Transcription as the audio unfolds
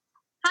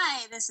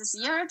this is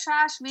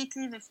Eurotrash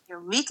Weekly with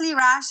your weekly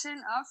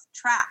ration of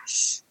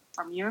trash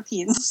from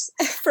Europeans.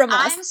 From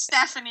us. I'm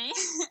Stephanie,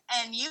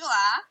 and you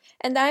are.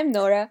 And I'm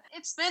Nora.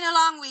 It's been a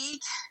long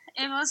week.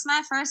 It was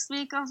my first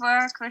week of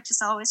work, which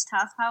is always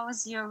tough. How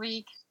was your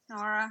week,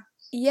 Nora?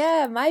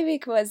 Yeah, my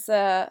week was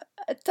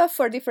tough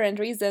for different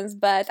reasons,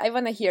 but I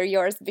want to hear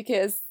yours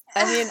because,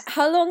 I mean,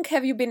 how long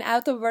have you been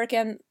out of work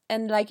and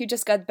like you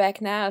just got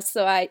back now?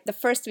 So the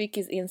first week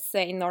is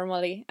insane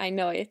normally. I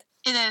know it.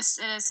 It is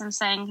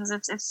insane because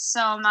it's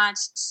so much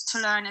to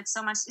learn. It's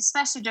so much,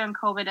 especially during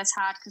COVID, it's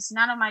hard because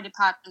none of my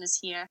department is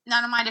here.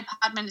 None of my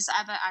department is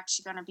ever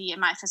actually going to be in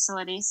my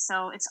facility.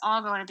 So it's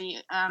all going to be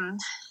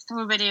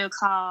through video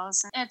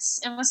calls. It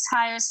was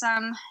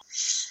tiresome.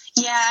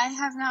 Yeah, I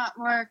have not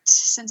worked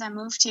since I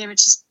moved here,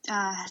 which is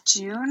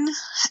June.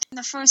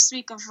 The first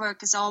week of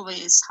work is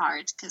always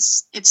hard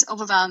because it's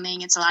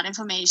overwhelming. It's a lot of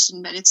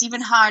information, but it's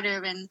even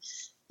harder when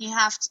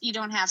you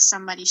don't have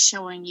somebody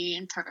showing you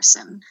in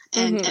person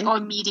or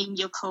meeting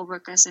your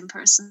coworkers in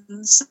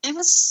person. So it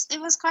was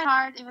quite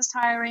hard. It was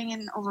tiring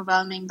and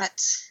overwhelming, but.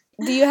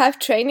 Do you have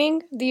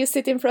training? Do you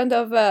sit in front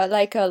of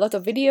like a lot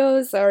of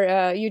videos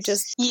or you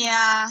just...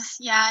 Yeah,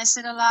 I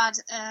sit a lot.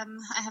 I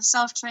have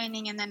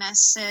self-training and then I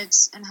sit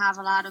and have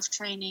a lot of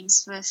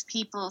trainings with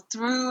people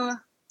through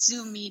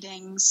Zoom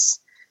meetings,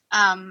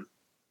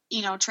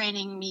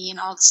 training me in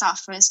all the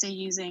softwares they're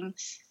using,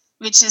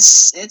 which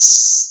is,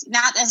 it's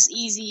not as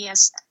easy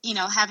as,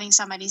 having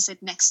somebody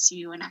sit next to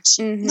you and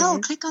actually, no,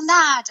 click on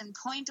that and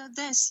point at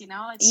this,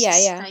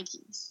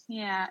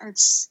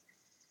 it's...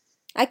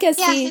 I can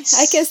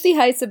see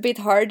how it's a bit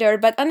harder,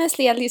 but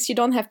honestly, at least you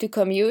don't have to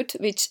commute,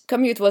 which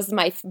commute was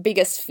my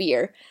biggest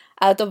fear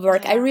out of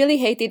work. Yeah. I really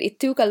hated it. It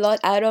took a lot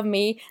out of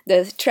me.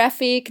 The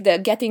traffic, the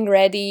getting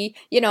ready,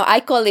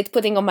 I call it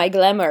putting on my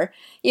glamour,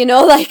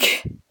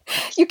 like...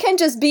 You can't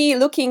just be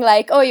looking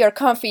like, oh, you're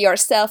comfy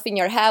yourself in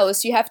your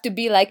house. You have to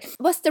be like,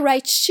 what's the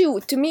right shoe?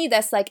 To me,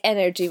 that's like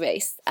energy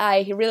waste.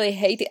 I really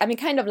hate it. I mean,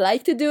 kind of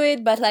like to do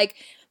it, but like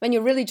when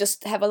you really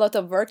just have a lot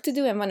of work to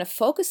do and want to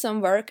focus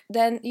on work,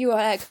 then you are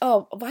like,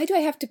 oh, why do I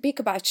have to pick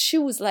about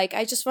shoes? Like,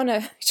 I just want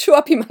to show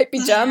up in my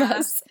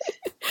pajamas.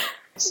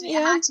 Yeah.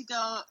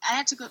 I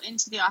had to go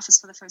into the office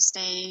for the first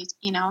day,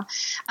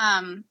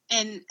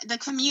 and the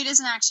commute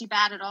isn't actually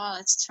bad at all.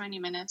 It's 20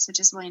 minutes, which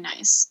is really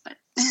nice, but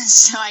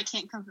so I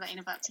can't complain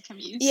about the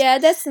commute. Yeah,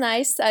 that's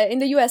nice. In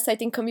the US, I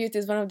think commute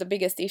is one of the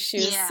biggest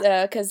issues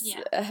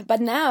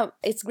but now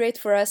it's great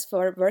for us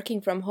for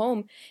working from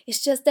home.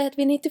 It's just that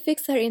we need to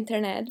fix our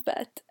internet,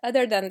 but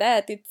other than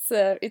that,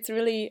 it's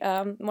really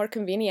more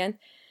convenient.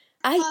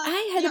 I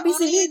had a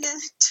busy week. In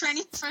the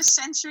 21st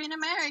century in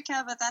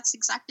America, but that's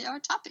exactly our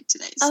topic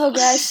today. So. Oh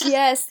gosh,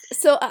 yes.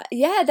 So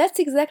that's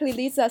exactly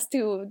leads us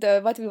to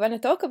what we want to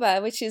talk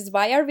about, which is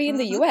why are we in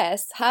the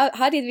US?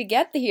 How did we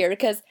get here?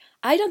 Because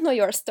I don't know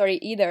your story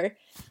either.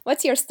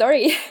 What's your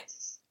story?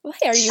 Why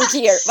are you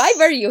here? Why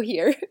were you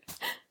here?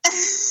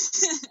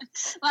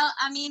 Well,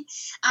 I mean,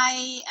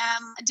 I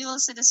am a dual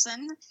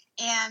citizen.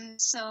 And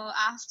so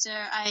after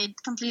I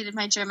completed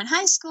my German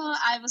high school,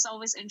 I was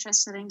always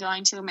interested in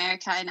going to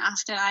America. And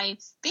after I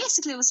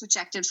basically was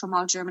rejected from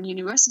all German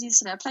universities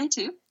that I applied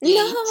to.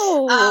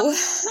 No!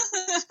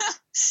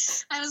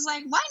 I was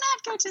like, why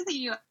not go to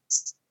the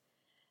US?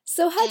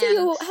 So how do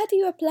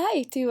you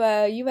apply to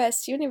a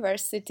US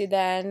university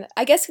then?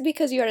 I guess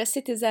because you're a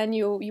citizen,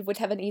 you would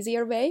have an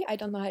easier way. I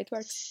don't know how it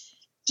works.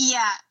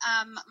 Yeah,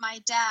 my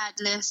dad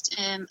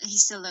he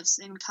still lives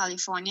in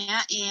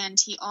California, and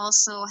he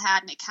also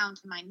had an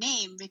account in my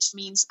name, which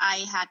means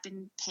I had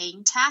been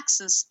paying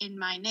taxes in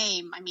my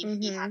name. I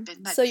mean, he had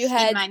been, but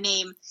in my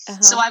name.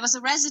 So I was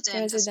a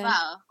resident as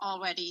well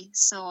already.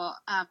 So,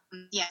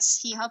 yes,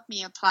 he helped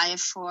me apply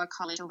for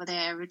college over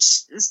there,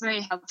 which is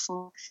very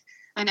helpful.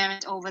 When I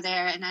went over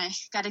there and I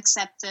got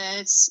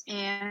accepted,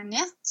 and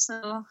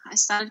so I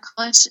started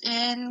college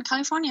in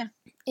California.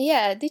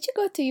 Yeah, did you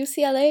go to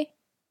UCLA?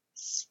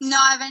 No,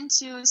 I went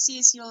to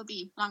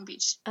CSULB, Long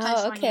Beach,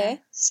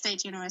 California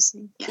State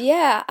University.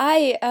 Yeah,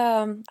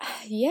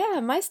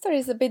 my story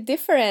is a bit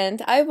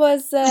different. I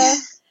was, I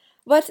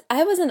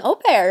was an au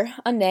pair,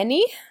 a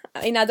nanny,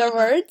 in other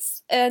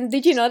words. And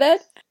did you know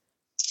that?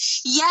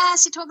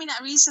 Yes, you told me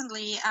that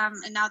recently.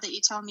 And now that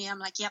you told me, I'm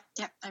like, yep.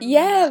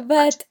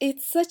 But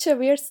it's such a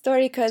weird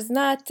story because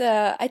I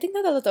think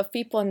not a lot of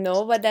people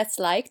know what that's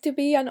like to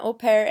be an au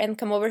pair and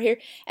come over here.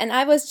 And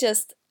I was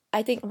just...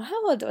 I think,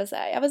 how old was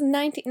I? I was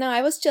 19. No,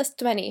 I was just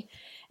 20.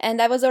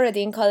 And I was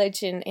already in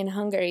college in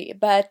Hungary.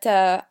 But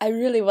I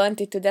really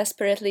wanted to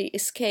desperately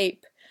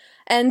escape.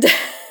 And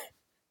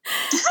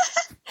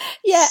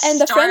and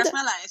story of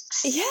my life.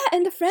 Yeah,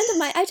 and a friend of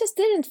mine, I just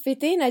didn't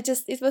fit in.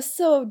 It was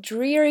so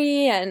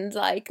dreary and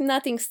like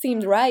nothing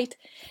seemed right.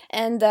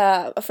 And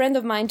a friend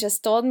of mine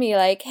just told me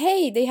like,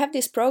 hey, they have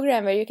this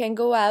program where you can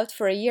go out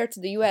for a year to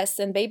the US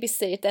and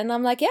babysit. And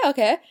I'm like, yeah,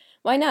 okay.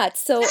 Why not?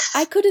 So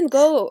I couldn't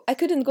go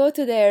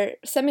to their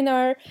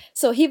seminar.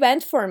 So he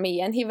went for me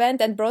and he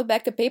went and brought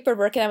back the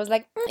paperwork and I was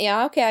like,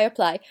 yeah, okay, I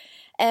apply.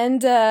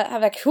 And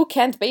I'm like, who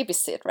can't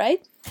babysit,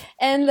 right?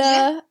 And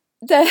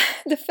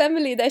the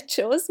family that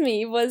chose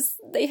me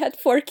they had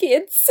 4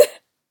 kids.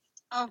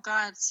 Oh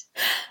God.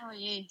 Oh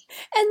yeah.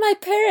 And my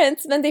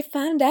parents, when they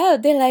found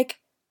out, they're like,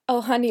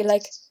 "Oh, honey,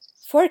 like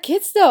 4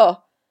 kids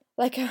though,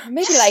 like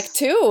maybe like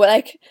 2,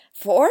 like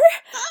 4."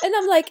 And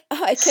I'm like,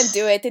 "Oh, I can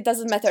do it. It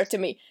doesn't matter to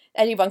me.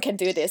 Anyone can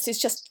do this.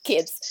 It's just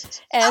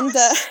kids." And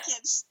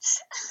Kids.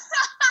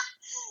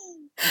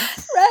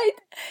 right.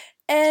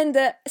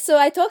 And so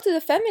I talked to the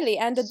family,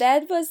 and the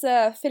dad was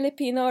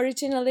Filipino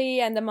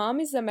originally, and the mom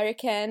is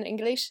American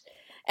English.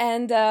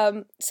 And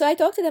so I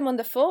talked to them on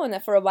the phone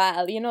for a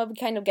while. We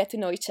kind of get to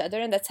know each other,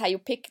 and that's how you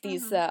pick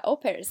these au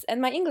pairs. And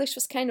my English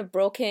was kind of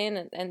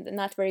broken and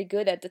not very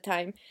good at the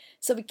time.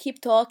 So we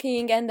keep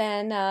talking, and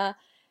then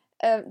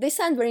they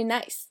sound very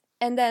nice.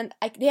 And then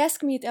they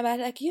asked me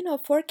about, like,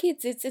 4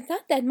 kids, it's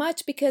not that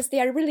much because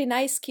they are really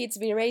nice kids.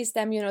 We raise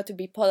them, to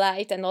be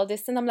polite and all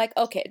this. And I'm like,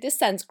 okay, this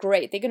sounds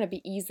great. They're going to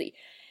be easy.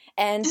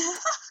 And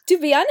to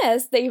be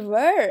honest, they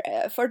were,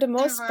 for the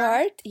most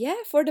part.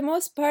 Yeah, for the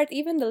most part,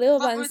 even the little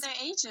ones. What were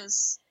their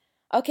ages?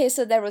 Okay,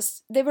 so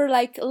they were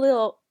like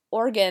little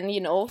organ,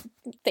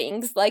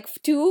 things like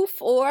 2,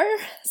 4,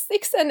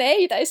 6, and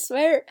 8, I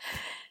swear.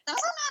 Those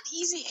are not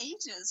easy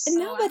ages. So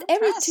no, but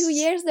every 2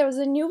 years there was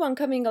a new one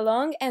coming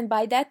along, and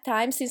by that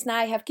time, since now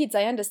I have kids,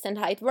 I understand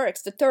how it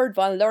works. The third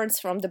one learns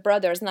from the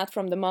brothers, not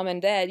from the mom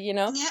and dad,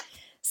 Yeah.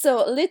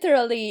 So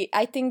literally,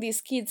 I think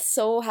these kids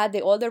saw how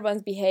the older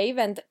ones behave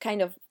and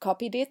kind of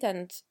copied it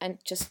and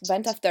just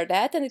went after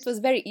that, and it was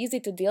very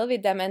easy to deal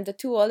with them. And the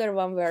 2 older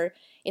ones were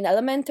in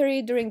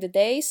elementary during the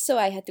day, so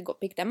I had to go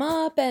pick them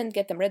up and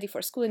get them ready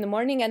for school in the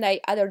morning. And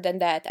other than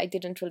that, I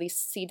didn't really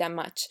see them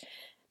much.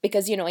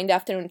 Because, in the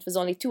afternoon, it was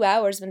only 2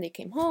 hours when they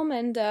came home.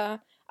 And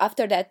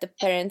after that, the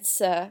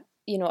parents, at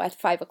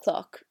 5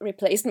 o'clock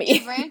replaced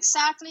me. Where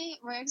exactly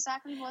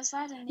was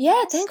that?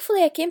 Yeah,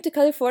 thankfully, I came to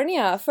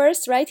California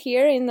first, right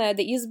here in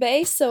the East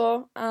Bay.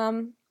 So,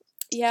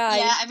 yeah.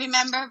 Yeah, I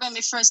remember when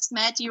we first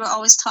met, you were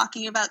always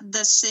talking about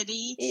the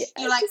city. Yeah,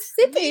 You're like,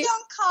 city. We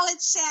don't call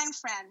it San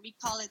Fran, we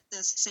call it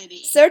the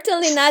city.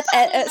 Certainly not,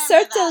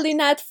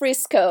 not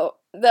Frisco,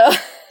 though.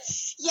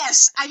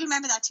 Yes, I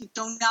remember that too.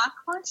 Do not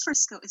call it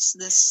Frisco, it's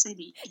the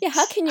city. Yeah,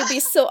 how can you be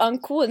so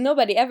uncool?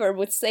 Nobody ever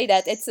would say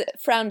that. It's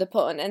frowned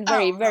upon and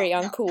very, very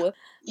uncool. No.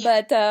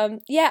 Yeah.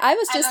 But, yeah, I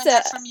was just... I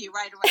learned that from you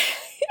right away.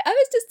 I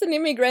was just an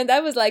immigrant. I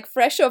was, like,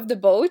 fresh off the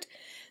boat.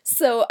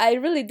 So I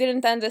really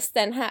didn't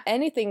understand how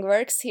anything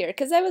works here.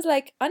 Because I was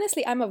like,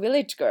 honestly, I'm a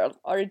village girl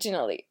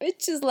originally.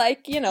 Which is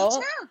like, Me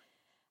too.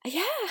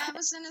 Yeah. I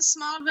was in a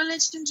small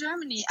village in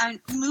Germany.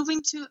 I'm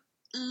moving to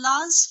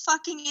Los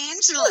fucking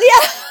Angeles.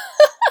 Yeah.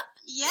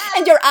 Yeah.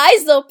 And your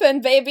eyes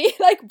opened, baby.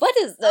 Like, what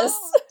is this?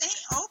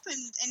 Oh,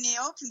 they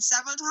opened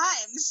several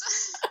times.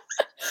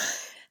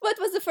 What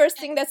was the first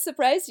thing that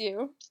surprised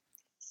you?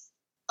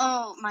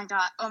 Oh my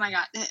god.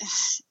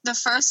 The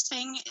first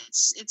thing,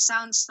 it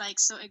sounds like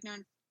so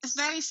ignorant. The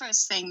very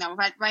first thing, though,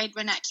 right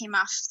when I came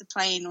off the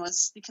plane,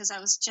 was because I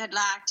was jet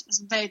lagged. I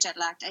was very jet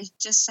lagged. I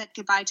just said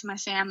goodbye to my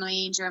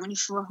family in Germany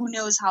for who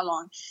knows how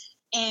long.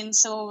 And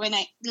so when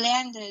I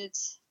landed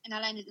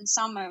in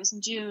summer, it was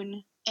in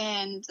June,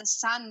 and the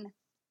sun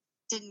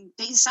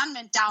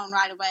went down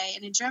right away.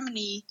 And in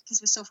Germany,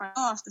 because we're so far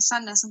north, the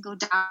sun doesn't go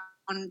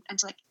down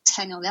until like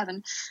 10,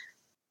 11.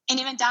 And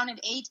it went down at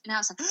 8, and I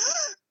was like,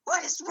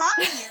 what is wrong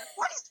here?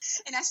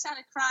 And I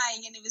started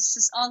crying, and it was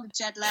just all the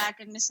jet lag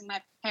and missing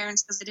my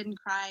parents because I didn't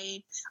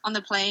cry on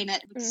the plane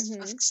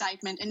with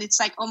excitement. And it's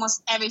like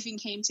almost everything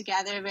came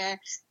together where,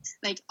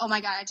 like, oh my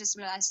God, I just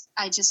realized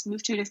I just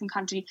moved to a different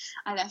country.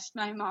 I left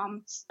my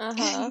mom.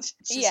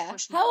 Yeah.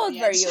 How old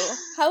were you?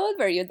 How old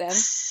were you then?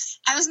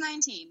 I was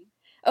 19.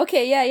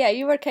 Okay, yeah,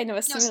 you were kind of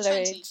a similar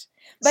age.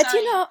 But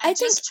sorry, I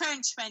just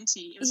turned 20.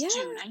 It was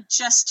June. I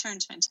just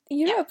turned 20.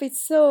 Europe,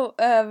 it's so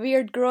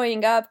weird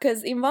growing up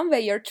because in one way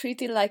you're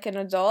treated like an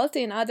adult,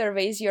 in other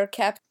ways you're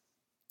kept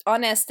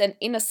honest and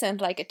innocent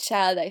like a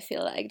child, I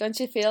feel like. Don't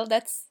you feel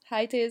that's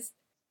how it is?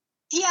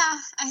 Yeah,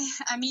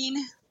 I mean,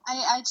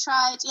 I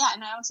tried,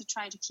 and I also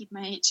tried to keep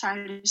my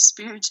childish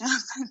spirit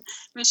up,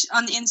 which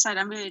on the inside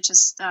I'm really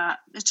just a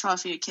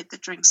 12-year-old kid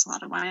that drinks a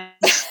lot of wine.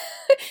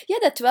 Yeah,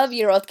 the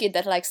 12-year-old kid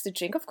that likes to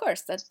drink, of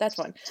course, that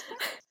one.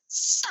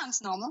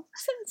 Sounds normal.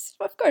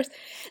 Of course.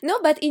 No,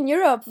 but in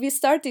Europe, we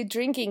started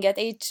drinking at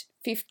age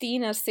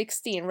 15 or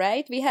 16,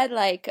 right? We had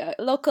like a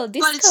local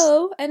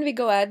disco and we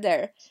go out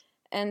there.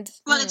 And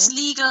it's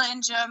legal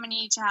in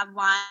Germany to have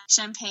wine,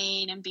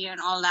 champagne, and beer and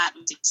all that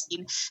at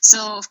 16.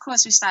 So, of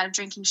course, we started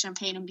drinking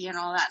champagne and beer and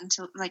all that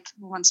until like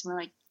once we were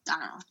like, I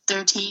don't know,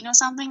 13 or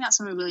something. That's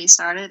when we really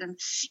started. And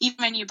even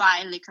when you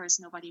buy liquors,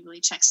 nobody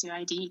really checks your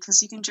ID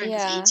because you can drink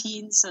at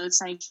 18. So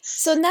it's like...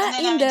 So now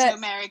in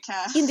America.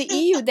 In the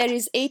EU, there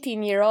is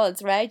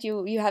 18-year-olds, right?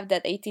 You have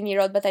that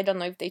 18-year-old, but I don't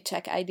know if they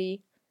check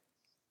ID.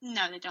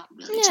 No, they don't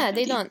really check ID.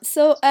 They don't.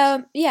 So,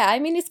 I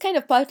mean, it's kind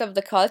of part of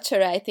the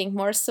culture, I think,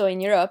 more so in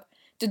Europe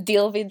to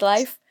deal with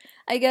life,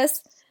 I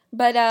guess.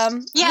 But,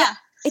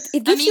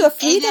 It gives you a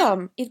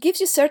freedom. It gives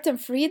you certain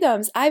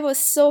freedoms. I was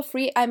so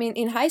free. I mean,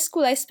 in high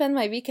school, I spent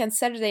my weekends,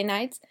 Saturday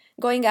nights,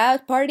 going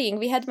out, partying.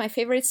 We had my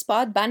favorite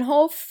spot,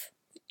 Bahnhof.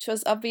 which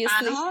was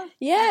obviously Animal?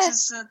 yeah, Which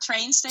is a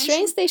train station.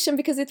 Train station,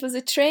 because it was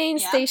a train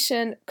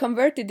station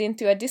converted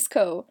into a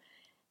disco,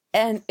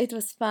 and it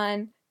was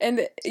fun. And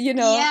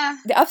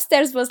the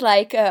upstairs was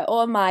like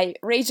all my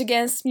Rage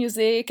Against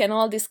music and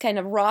all this kind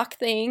of rock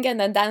thing, and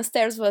then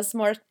downstairs was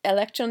more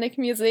electronic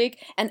music.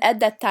 And at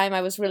that time,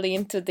 I was really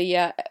into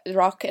the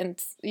rock and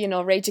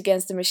Rage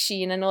Against the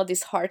Machine and all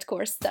this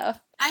hardcore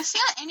stuff. I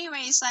feel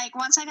anyways, like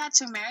once I got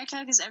to America,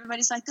 because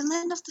everybody's like the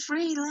land of the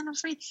free, the land of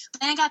free.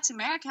 But then I got to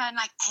America and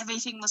like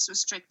everything was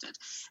restricted.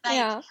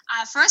 Like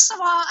first of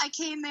all, I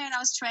came there and I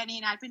was 20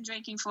 and I'd been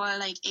drinking for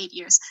like 8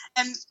 years,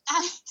 and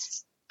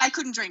I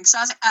couldn't drink, so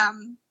I was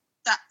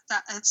like,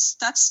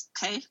 that's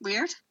okay,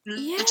 weird.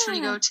 You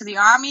literally go to the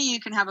army, you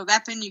can have a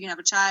weapon, you can have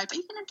a child, but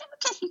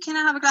you can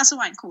have a glass of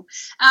wine, cool.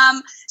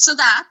 So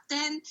that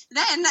then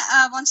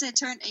once I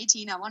turned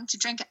 18, I wanted to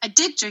drink. I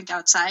did drink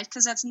outside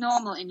because that's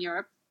normal in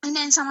Europe. And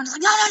then someone was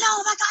like, no,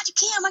 oh my God, you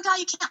can't, oh my God,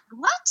 you can't.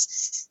 What?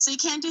 So you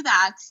can't do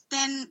that.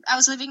 Then I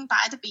was living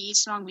by the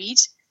beach, Long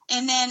Beach.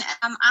 And then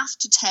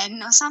after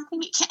 10 or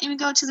something, you can't even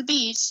go to the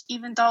beach,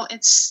 even though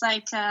it's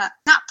like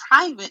not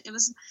private. It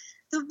was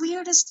the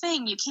weirdest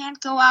thing. You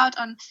can't go out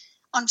on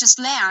just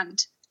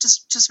land,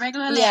 just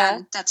regular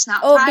land that's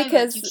not private.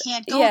 Because you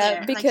can't go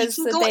there. Because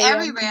like, you can go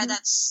everywhere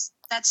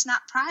that's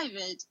not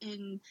private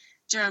in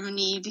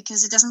Germany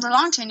because it doesn't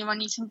belong to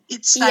anyone.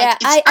 It's like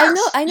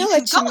I know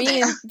what you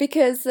mean there.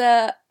 Because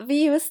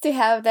we used to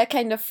have that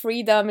kind of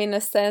freedom in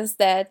a sense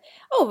that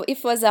if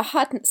it was a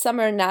hot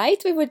summer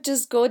night, we would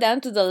just go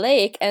down to the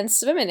lake and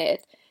swim in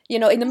it,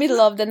 in the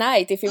middle of the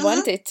night if we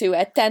wanted to,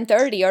 at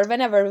 10:30 or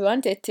whenever we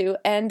wanted to.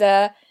 And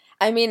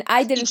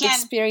I didn't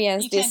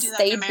experience this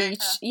state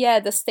beach. Yeah,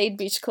 the state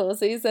beach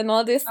closes and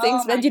all these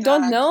things, and you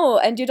don't know,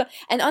 and you don't.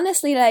 And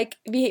honestly, like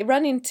we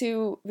run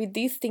into with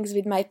these things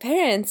with my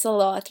parents a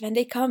lot when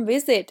they come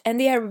visit, and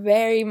they are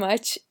very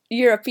much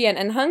European,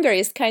 and Hungary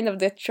is kind of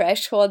the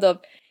threshold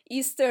of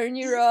Eastern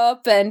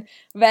Europe and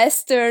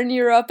Western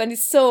Europe, and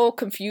it's so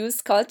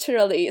confused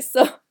culturally.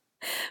 So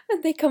when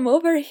they come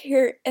over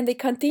here and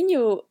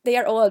they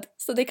are old,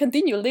 so they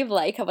continue live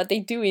like what they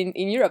do in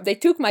Europe. They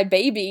took my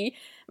baby,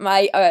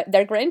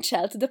 their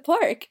grandchild, to the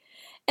park,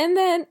 and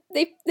then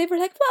they were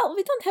like, well,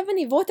 we don't have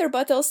any water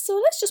bottles, so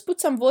let's just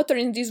put some water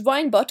in these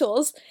wine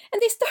bottles,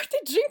 and they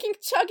started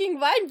chugging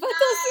wine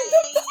bottles in the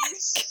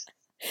park.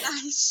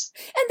 Nice.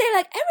 And they're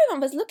like, everyone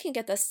was looking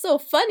at us so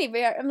funny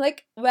there. I'm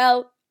like,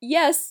 well,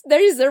 yes,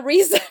 there is a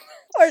reason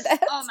for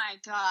that. Oh my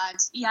God.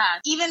 Yeah.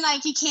 Even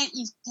like you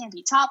can't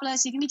be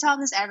topless. You can be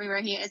topless everywhere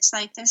here. It's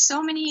like there's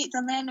so many,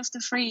 the land of the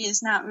free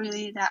is not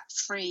really that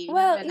free.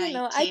 Well,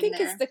 I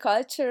think it's the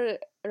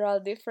cultural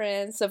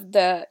difference of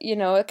the,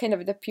 kind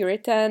of the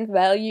Puritan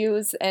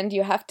values, and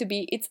you have to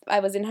be, I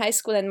was in high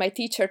school and my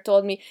teacher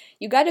told me,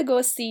 you got to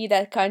go see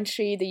that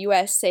country, the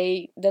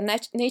USA, the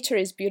nature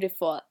is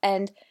beautiful.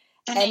 And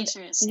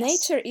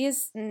nature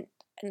is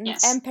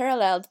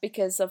unparalleled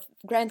because of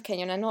Grand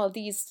Canyon and all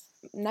these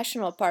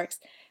national parks.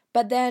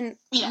 But then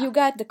you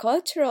got the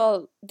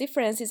cultural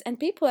differences, and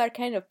people are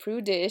kind of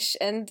prudish,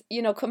 and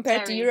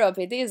compared to Europe,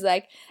 it is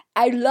like,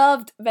 I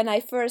loved when I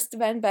first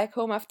went back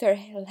home after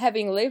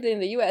having lived in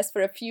the US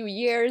for a few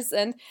years,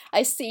 and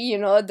I see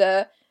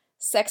the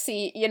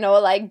sexy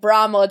like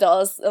bra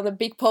models on a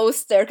big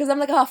poster, because I'm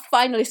like, oh,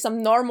 finally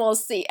some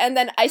normalcy. And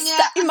then I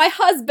in my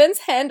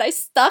husband's hand I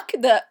stuck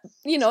the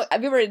we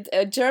were at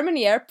a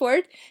Germany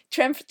airport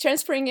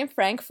transferring in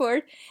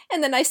Frankfurt,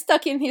 and then I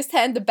stuck in his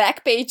hand the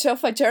back page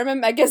of a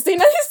German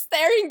magazine, and he's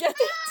staring at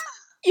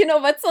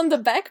it. What's on the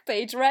back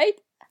page, right?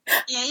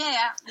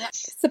 Yeah.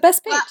 It's the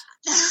best page.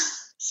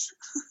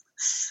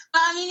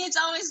 Well, it's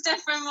always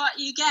different what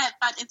you get,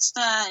 but it's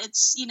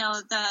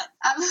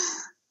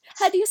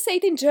how do you say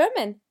it in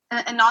German?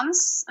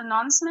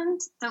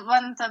 Announcement, the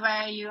one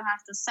where you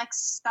have the sex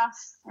stuff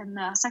and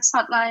the sex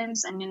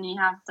hotlines, and then you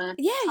have the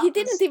he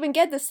didn't even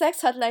get the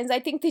sex hotlines. I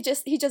think he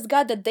just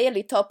got the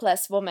daily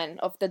topless woman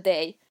of the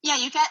day. Yeah,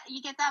 you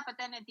get that, but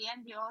then at the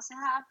end you also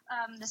have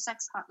the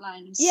sex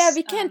hotlines. Yeah,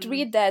 we can't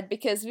read that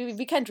because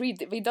we can't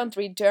read. We don't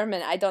read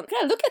German. I don't.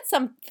 Yeah, look at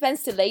some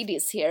fancy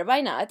ladies here.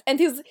 Why not? And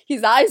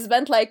his eyes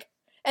went like.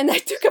 And I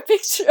took a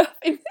picture of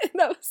him, and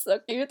that was so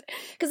cute.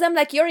 Because I'm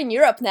like, you're in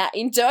Europe now,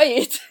 enjoy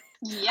it.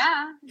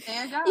 Yeah,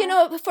 there you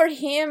go. For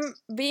him,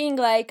 being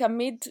like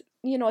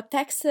a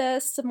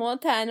Texas,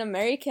 small-town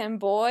American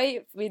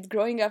boy with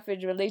growing up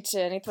with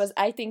religion, it was,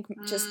 I think,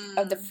 just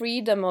the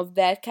freedom of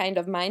that kind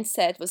of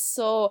mindset was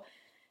so,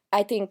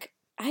 I think,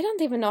 I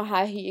don't even know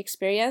how he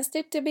experienced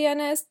it, to be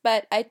honest,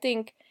 but I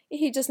think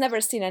he just never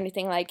seen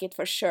anything like it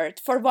for sure.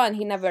 For one,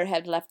 he never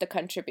had left the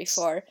country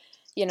before,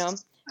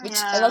 which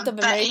a lot of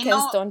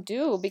Americans don't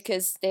do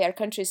because their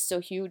country is so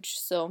huge.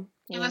 So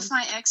with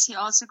my ex, he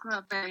also grew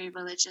up very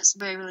religious.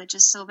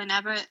 So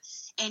whenever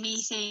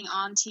anything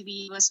on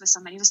TV was with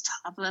somebody who was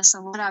topless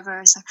or whatever,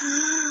 it's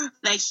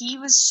like he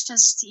was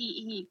just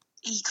he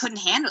couldn't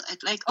handle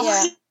it. Like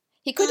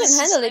he couldn't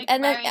handle it,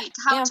 and then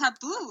how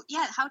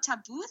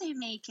taboo they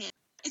make it.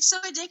 It's so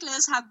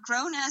ridiculous how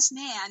grown-ass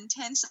men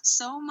tense up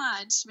so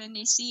much when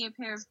they see a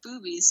pair of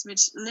boobies,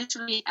 which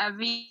literally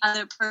every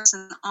other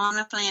person on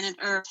the planet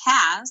Earth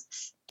has.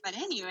 But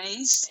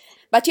anyways.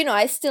 But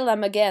I still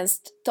am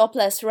against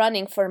topless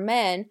running for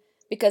men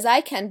because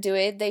I can't do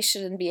it. They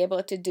shouldn't be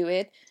able to do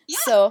it. Yeah.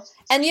 So,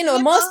 and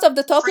most of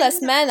the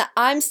topless men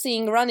I'm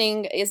seeing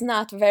running is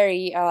not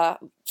very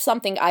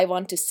something I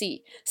want to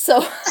see.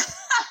 So.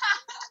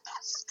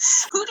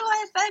 Who do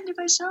I offend if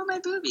I show my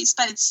boobies?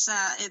 But it's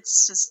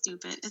just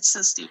stupid. It's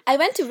so stupid. I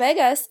went to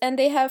Vegas and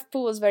they have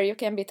pools where you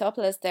can be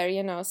topless there,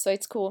 so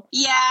it's cool.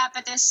 Yeah,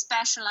 but they're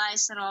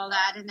specialized and all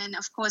that. And then,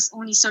 of course,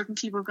 only certain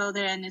people go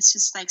there. And it's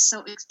just like,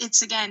 so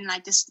it's again,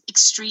 like this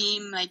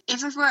extreme, like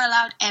if it were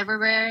allowed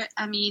everywhere,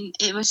 I mean,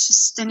 it was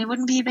just, then it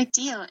wouldn't be a big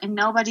deal. And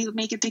nobody would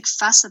make a big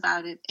fuss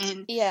about it.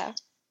 And yeah.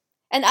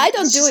 And I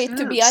don't do it,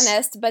 to be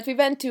honest, but we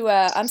went to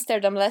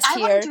Amsterdam last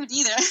year. I wouldn't do it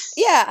either.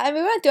 Yeah, and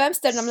we went to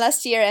Amsterdam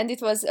last year, and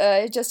it was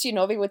just,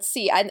 we would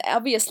see. And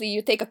obviously,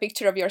 you take a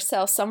picture of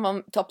yourself,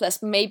 someone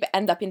topless may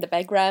end up in the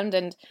background,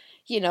 and,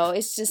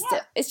 it's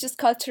just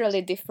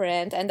culturally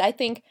different. And I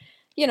think,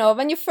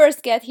 when you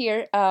first get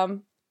here,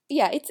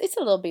 it's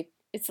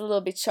a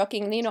little bit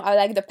shocking. I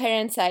like the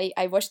parents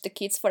I watched the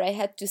kids for. I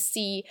had to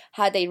see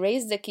how they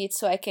raise the kids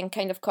so I can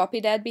kind of copy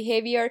that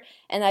behavior.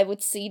 And I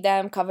would see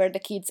them cover the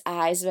kids'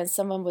 eyes when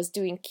someone was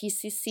doing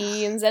kissy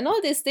scenes and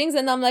all these things.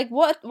 And I'm like,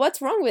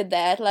 what's wrong with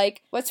that?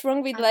 Like, what's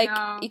wrong with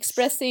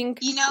expressing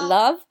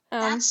love?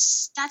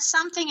 That's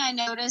something I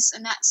noticed,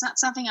 and that's not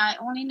something I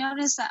only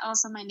noticed, that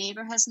also my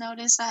neighbor has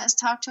noticed, that has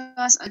talked to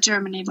us, a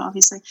German neighbor,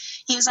 obviously.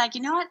 He was like,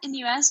 you know what, in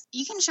the US,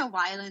 you can show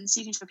violence,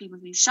 you can show people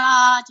being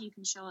shot, you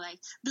can show, like,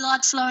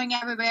 blood flowing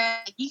everywhere,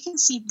 you can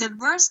see the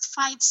worst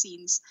fight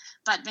scenes,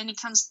 but when it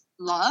comes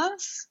to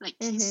love, like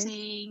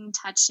kissing,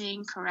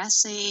 touching,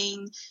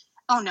 caressing,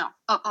 oh no,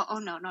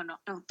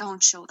 no,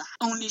 don't show that.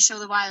 Only show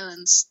the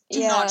violence.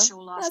 Do not show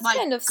love. That's my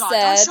kind of God,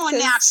 sad, don't show a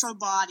natural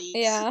body.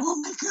 Yeah. Oh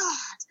my God.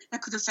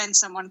 That could offend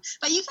someone.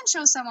 But you can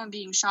show someone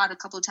being shot a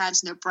couple of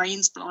times and their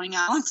brains blowing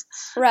out.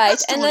 Right.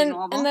 That's totally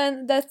normal.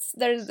 And then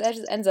there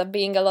ends up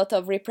being a lot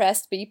of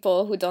repressed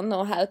people who don't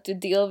know how to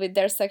deal with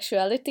their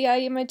sexuality, I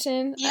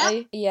imagine.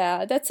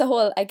 Yeah. That's a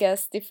whole, I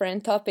guess,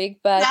 different topic.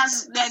 But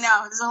it's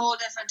a whole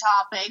different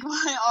topic.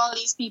 Why all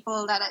these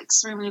people that are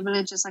extremely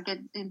religious are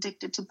getting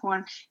addicted to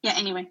porn. Yeah,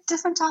 anyway,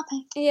 different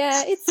topic.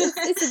 Yeah, it's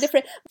a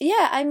different.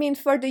 Yeah, I mean,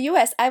 for the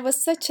US, I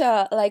was such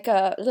a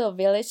little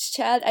village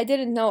child. I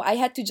didn't know. I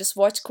had to just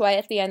watch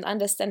quietly and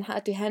understand how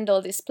to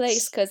handle this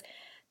place, because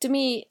to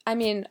me, I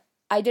mean,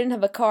 I didn't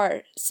have a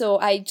car, so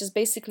I just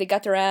basically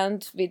got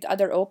around with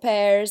other au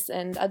pairs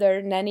and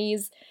other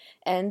nannies,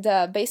 and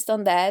based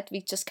on that,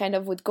 we just kind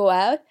of would go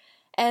out,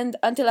 and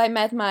until I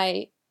met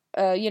my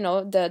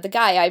the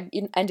guy I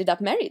ended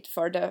up married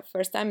for the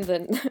first time,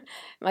 then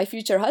my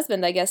future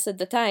husband, I guess, at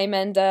the time,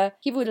 and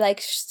he would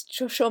like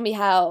show me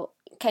how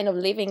kind of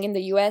living in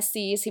the US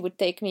is. He would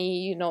take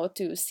me,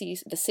 to see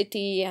the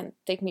city and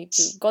take me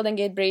to Golden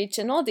Gate Bridge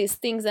and all these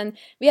things, and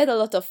we had a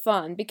lot of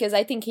fun because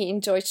I think he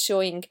enjoyed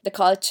showing the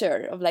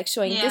culture of like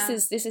showing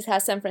this is how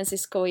San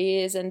Francisco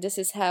is, and this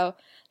is how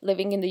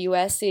living in the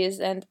US is,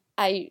 and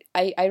I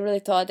really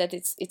thought that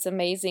it's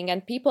amazing,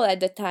 and people at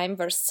the time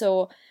were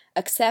so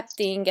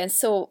accepting and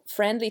so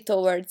friendly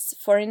towards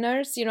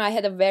foreigners. I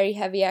had a very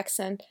heavy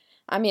accent.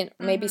 I mean,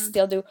 maybe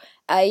still do.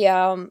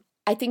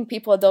 I think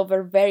people though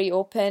were very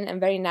open and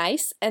very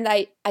nice, and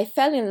I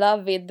fell in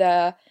love with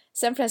the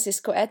San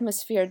Francisco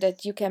atmosphere,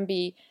 that you can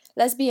be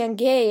lesbian,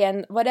 gay,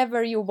 and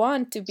whatever you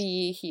want to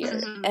be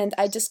here, and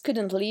I just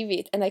couldn't leave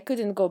it, and I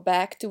couldn't go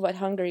back to what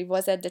Hungary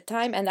was at the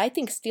time, and I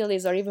think still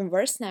is, or even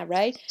worse now,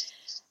 right?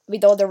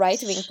 With all the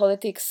right-wing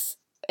politics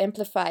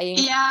amplifying.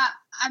 Yeah,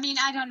 I mean,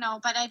 I don't know,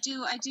 but I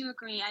do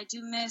agree. I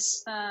do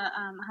miss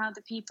how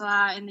the people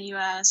are in the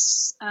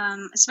US.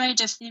 It's very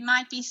different. It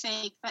might be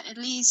fake, but at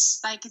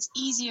least like it's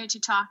easier to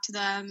talk to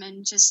them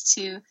and just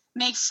to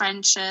make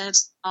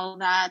friendships, all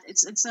that.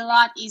 It's a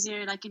lot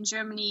easier. Like in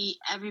Germany,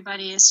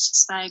 everybody is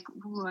just like,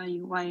 "Who are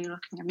you? Why are you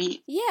looking at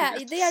me?" Yeah,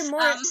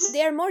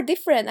 they are more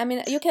different. I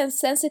mean, you can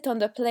sense it on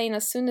the plane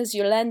as soon as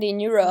you land in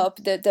Europe.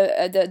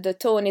 The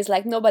tone is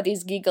like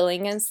nobody's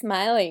giggling and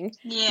smiling.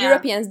 Yeah.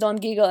 Europeans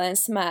don't giggle and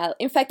smile.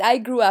 In fact, I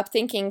grew up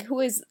thinking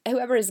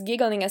whoever is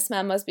giggling and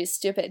smile must be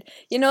stupid.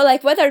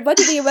 Like what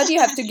do you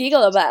have to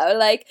giggle about?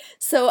 Like,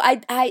 so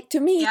to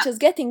me, just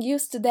getting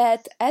used to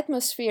that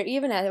atmosphere,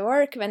 even at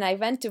work, when I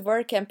went to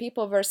work and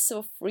people were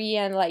so free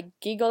and like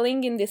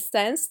giggling in this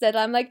sense, that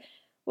I'm like,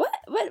 why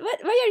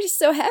are you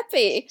so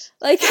happy?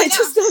 Like, I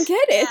just don't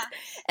get it.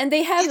 And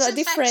they have a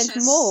different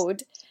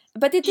mode.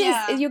 But it is,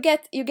 you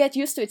get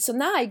used to it. So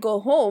now I go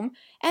home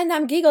and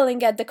I'm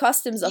giggling at the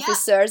customs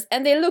officers,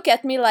 and they look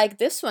at me like,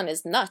 this one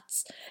is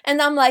nuts.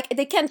 And I'm like,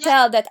 they can't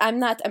tell that I'm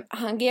not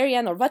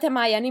Hungarian, or what am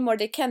I anymore.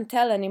 They can't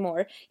tell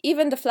anymore.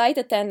 Even the flight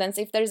attendants,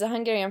 if there's a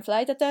Hungarian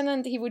flight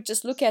attendant, he would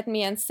just look at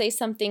me and say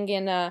something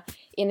in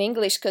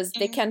English, because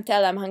they can't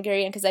tell I'm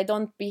Hungarian, because I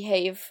don't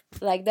behave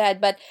like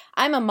that. But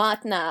I'm a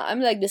mutt now.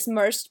 I'm like this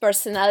merged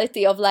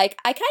personality of like,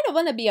 I kind of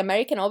want to be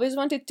American, always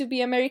wanted to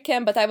be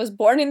American, but I was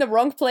born in the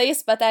wrong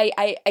place. But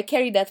I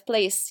carry that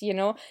place, you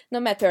know, no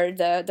matter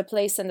the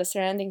place and the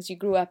surroundings you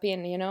grew up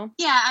in, you know?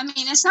 Yeah, I mean,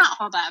 it's not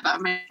all bad about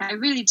America. I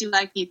really do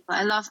like people.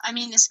 I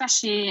mean,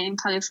 especially in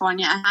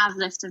California. I have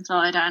lived in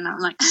Florida, and I'm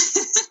like,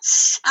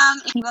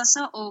 people are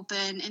so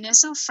open and they're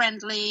so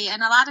friendly.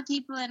 And a lot of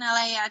people in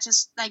LA are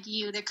just like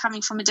you. They're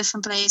coming from a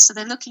different place, so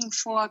they're looking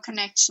for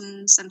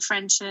connections and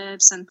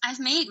friendships. And I've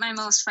made my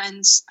most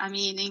friends, I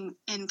mean,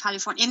 in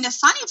California. And the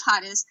funny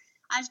part is,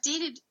 I've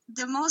dated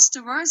the most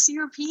diverse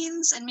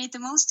Europeans and made the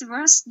most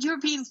diverse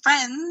European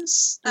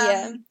friends.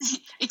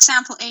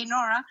 Example A,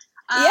 Nora.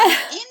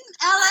 In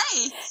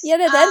LA. Yeah,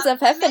 that ends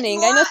up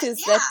happening. I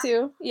noticed that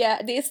too.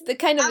 Yeah, the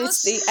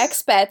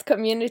expat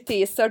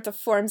community sort of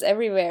forms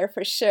everywhere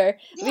for sure.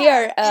 Yeah, we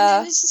are.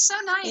 And it was just so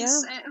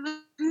nice. Yeah.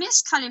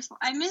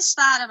 I miss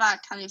that about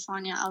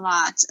California a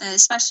lot,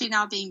 especially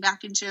now being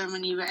back in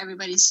Germany, where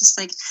everybody's just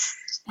like,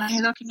 why are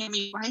you looking at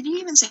me? Why do you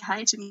even say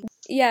hi to me?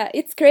 Yeah,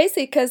 it's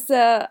crazy because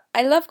I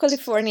love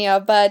California,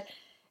 but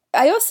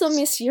I also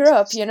miss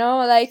Europe, you know,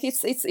 like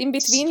it's in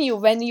between you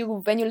when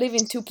you live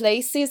in two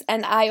places,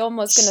 and I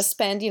almost gonna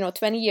spend,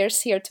 20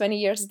 years here, 20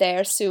 years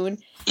there soon.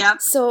 Yeah.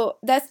 So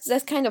that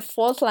kind of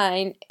fault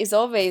line is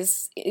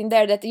always in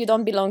there, that you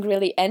don't belong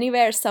really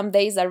anywhere. Some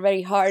days are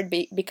very hard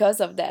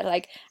because of that.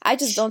 Like, I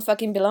just don't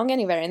fucking belong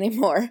anywhere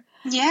anymore.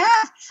 Yeah.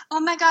 Oh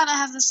my God, I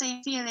have the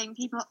same feeling.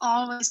 People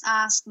always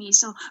ask me,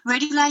 so where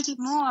do you like it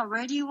more?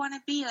 Where do you want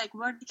to be? Like,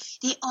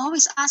 they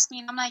always ask me,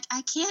 and I'm like,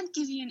 I can't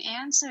give you an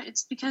answer.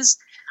 It's because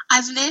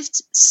I've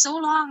lived so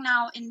long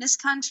now in this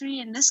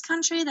country,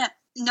 that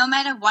no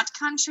matter what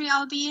country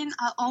I'll be in,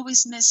 I'll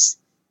always miss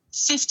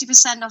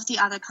 50% of the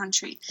other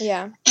country.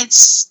 Yeah.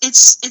 It's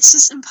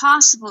just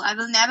impossible. I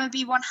will never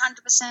be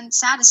 100%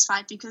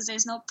 satisfied, because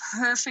there's no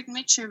perfect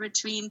mixture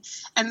between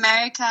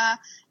America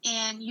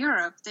and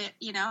Europe.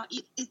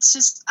 It's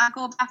just, I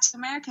go back to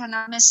America and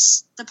I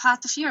miss the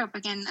part of Europe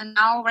again. And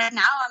right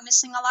now I'm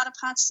missing a lot of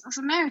parts of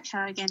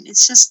America again.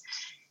 It's just,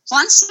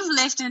 once you've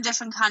lived in a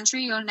different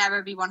country, you'll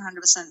never be 100%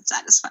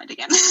 satisfied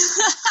again.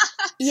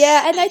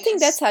 Yeah, and I think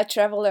that's how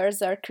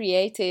travelers are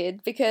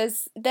created,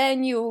 because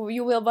then you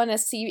will want to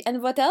see,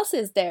 and what else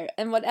is there,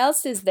 and what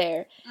else is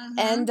there. Mm-hmm.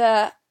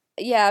 And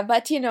yeah,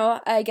 but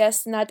I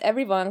guess not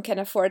everyone can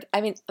afford.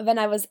 I mean, when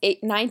I was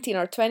 19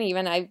 or 20,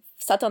 when I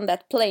sat on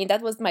that plane,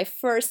 that was my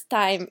first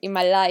time in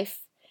my life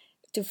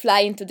to fly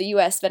into the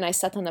US, when I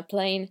sat on a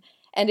plane.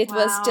 And it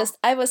was just,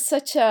 I was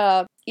such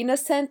a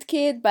innocent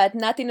kid, but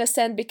not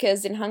innocent,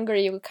 because in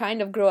Hungary you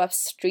kind of grow up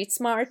street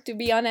smart, to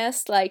be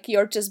honest. Like,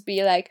 you're just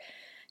be like,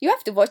 you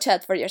have to watch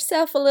out for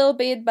yourself a little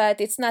bit, but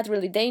it's not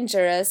really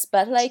dangerous.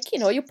 But like,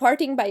 you're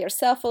partying by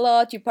yourself a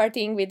lot, you're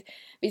partying with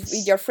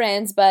your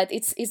friends, but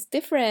it's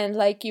different.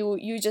 Like,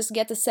 you just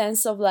get a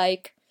sense of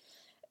like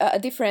a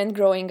different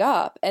growing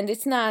up, and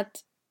it's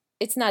not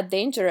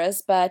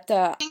dangerous, but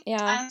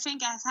I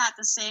think I've had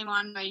the same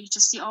one, where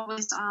you're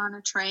always on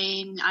a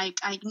train.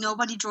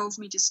 Nobody drove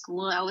me to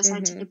school. I always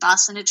had to take a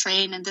bus and a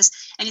train, and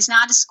it's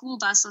not a school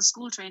bus or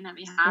school train that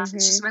we have. Mm-hmm.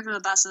 It's just regular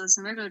buses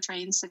and regular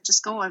trains that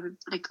just go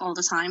all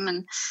the time.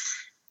 And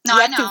you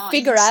have to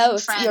figure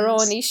out your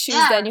own issues.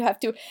 Yeah. Then you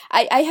have to.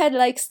 I had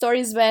like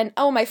stories when,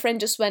 my friend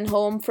just went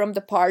home from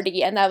the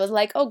party, and I was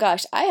like, oh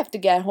gosh, I have to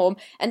get home.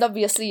 And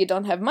obviously you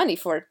don't have money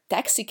for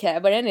taxi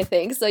cab or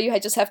anything, so you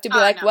just have to be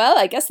well,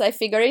 I guess I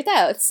figure it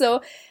out.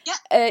 So,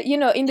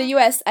 in the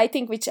US, I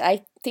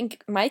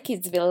think my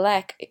kids will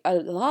lack a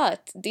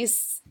lot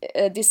this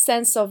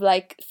sense of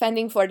like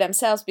fending for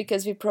themselves,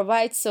 because we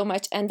provide so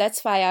much. And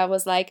that's why I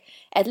was like,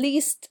 at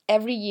least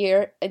every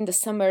year in the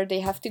summer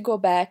they have to go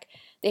back.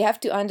 They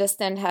have to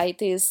understand how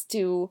it is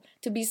to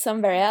be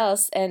somewhere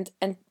else, and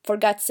for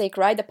God's sake,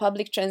 ride a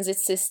public transit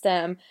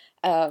system.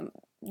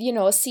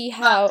 See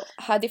how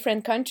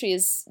different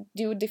countries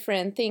do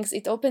different things.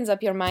 It opens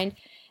up your mind,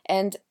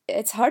 and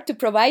it's hard to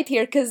provide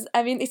here, because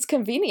I mean, it's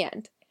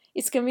convenient.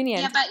 It's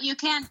convenient. Yeah, but you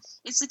can't.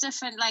 It's a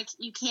different, like,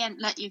 you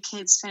can't let your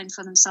kids fend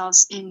for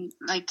themselves in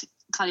like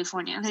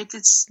California. Like,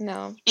 it's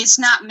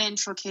not meant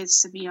for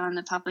kids to be on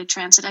the public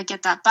transit. I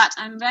get that, but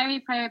I'm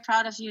very, very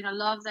proud of you, and I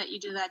love that you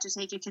do that, to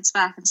take your kids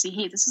back and see,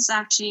 hey, this is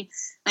actually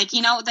like,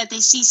 that they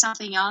see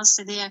something else,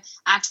 that they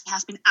actually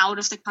have been out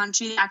of the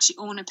country, they actually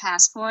own a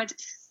passport.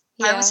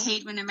 Yeah. I always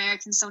hate when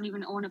Americans don't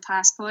even own a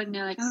passport, and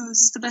they're like, oh,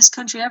 this is the best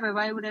country ever,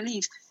 why would I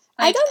leave?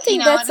 Like, I don't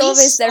think that's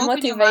always their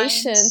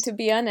motivation, to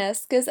be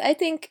honest, because I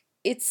think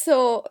it's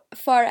so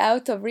far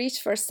out of reach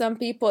for some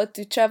people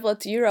to travel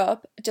to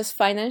Europe, just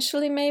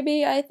financially,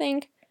 maybe, I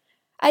think.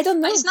 I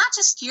don't know. But it's not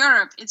just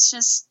Europe. It's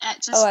just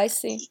oh, I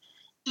see.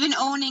 even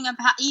owning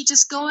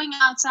just going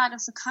outside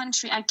of the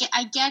country. I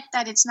get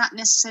that it's not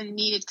necessarily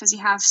needed because you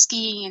have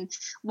skiing and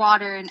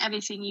water and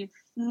everything you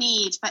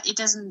need, but it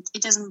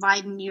doesn't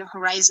widen your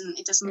horizon.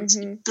 It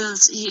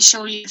doesn't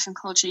show you different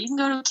culture. You can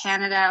go to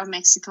Canada or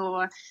Mexico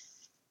or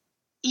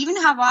even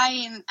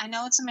Hawaii, and I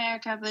know it's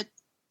America, but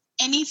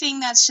anything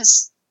that's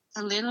just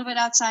a little bit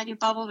outside your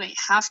bubble, where you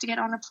have to get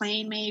on a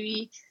plane,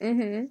 maybe.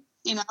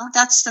 You know,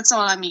 that's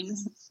all I mean.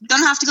 You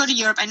don't have to go to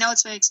Europe. I know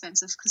it's very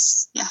expensive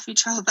because we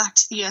travel back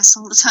to the US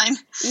all the time.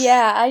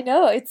 Yeah, I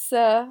know it's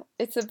a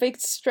big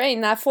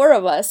strain. Now 4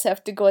 of us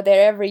have to go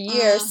there every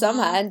year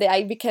somehow, and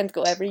we can't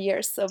go every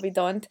year, so we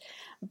don't.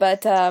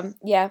 But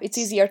it's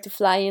easier to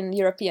fly in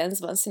Europeans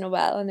once in a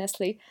while,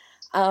 honestly.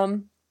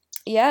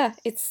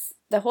 It's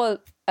the whole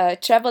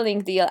traveling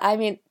deal. I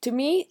mean, to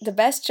me, the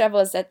best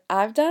travels that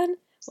I've done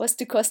was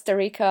to Costa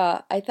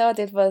Rica. I thought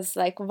it was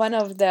like one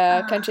of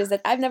the countries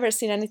that I've never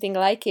seen anything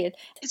like it.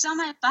 It's on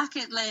my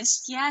bucket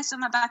list. Yeah, it's on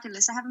my bucket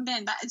list. I haven't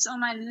been, but it's on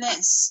my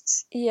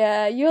list.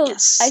 Yeah,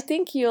 I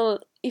think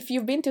if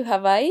you've been to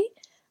Hawaii,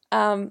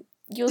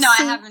 you'll No,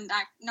 see... I haven't.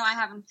 No, I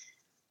haven't.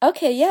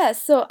 Okay, yeah,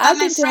 so I've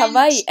been to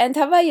Hawaii, and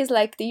Hawaii is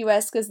like the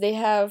US because they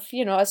have,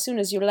 as soon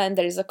as you land,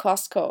 there is a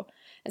Costco.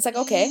 It's like,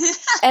 okay.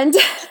 And...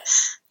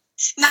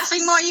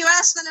 Nothing more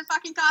US than a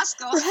fucking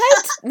Costco.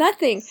 Right?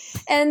 Nothing.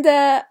 And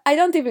I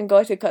don't even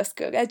go to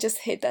Costco. I just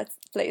hate that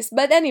place.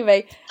 But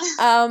anyway,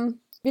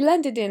 we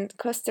landed in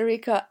Costa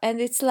Rica, and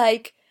it's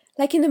like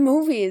in the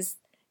movies.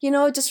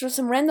 Just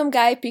some random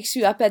guy picks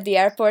you up at the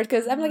airport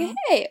because I'm like,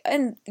 hey,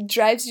 and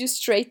drives you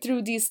straight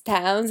through these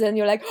towns, and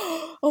you're like,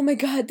 oh my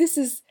God,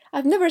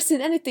 I've never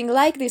seen anything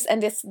like this.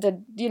 And it's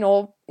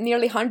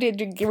nearly 100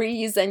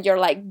 degrees, and you're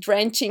like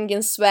drenching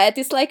in sweat.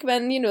 It's like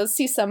when,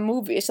 see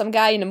some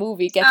guy in a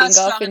movie getting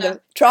off Florida. in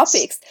the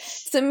tropics.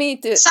 To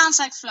me, sounds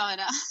like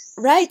Florida.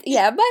 Right,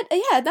 yeah,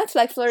 but that's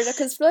like Florida,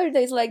 because Florida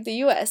is like the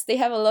US. They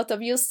have a lot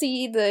of, you'll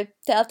see the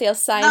telltale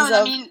signs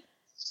of...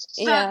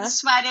 the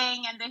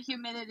sweating and the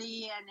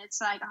humidity, and it's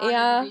like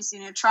 100 degrees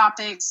in the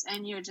tropics,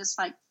 and you're just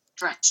like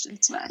drenched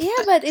in sweat.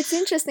 Yeah, but it's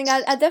interesting.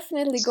 I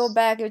definitely go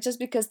back just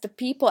because the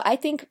people, I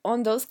think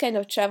on those kind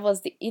of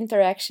travels, the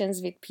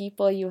interactions with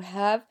people you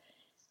have,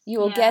 you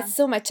will get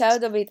so much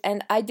out of it.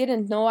 And I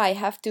didn't know I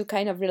have to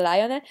kind of rely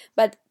on it,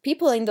 but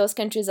people in those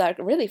countries are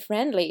really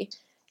friendly,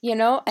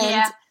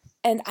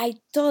 and I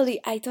totally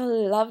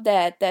love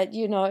that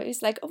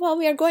it's like, well,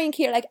 we are going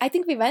here. Like, I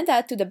think we went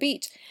out to the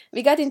beach.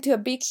 We got into a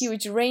big,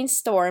 huge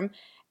rainstorm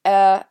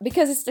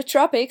because it's the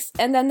tropics.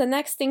 And then the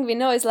next thing we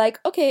know is like,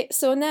 okay,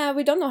 so now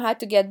we don't know how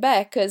to get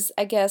back because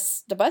I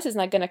guess the bus is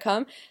not going to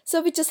come.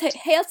 So we just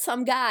hailed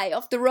some guy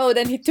off the road,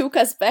 and he took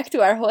us back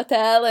to our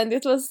hotel. And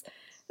it was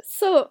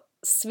so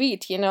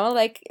sweet,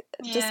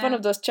 just one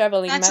of those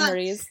traveling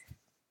memories.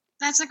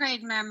 That's a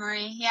great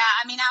memory. Yeah,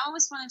 I mean, I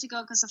always wanted to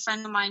go because a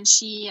friend of mine,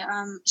 she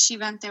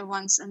went there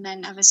once, and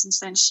then ever since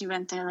then she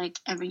went there like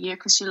every year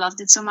because she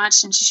loved it so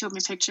much, and she showed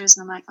me pictures,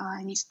 and I'm like, oh,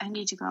 I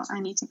need to go.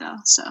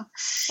 So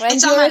well,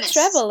 it's you're a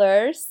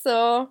traveler,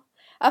 so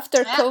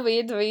after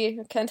COVID, we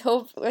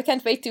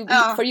can't wait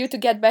for you to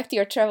get back to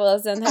your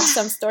travels and have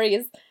some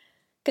stories.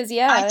 Because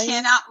I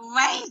cannot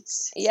wait.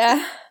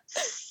 Yeah,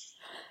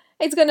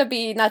 it's gonna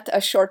be not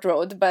a short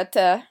road, but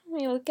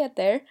we'll get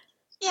there.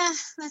 Yeah,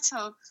 let's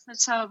hope.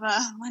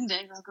 One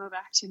day we'll go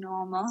back to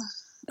normal.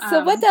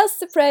 So what else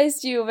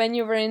surprised you when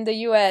you were in the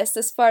US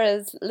as far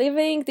as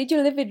living? Did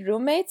you live with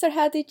roommates, or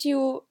how did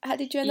you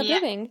end up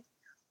living?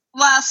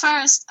 Well,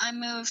 first I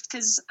moved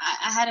because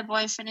I had a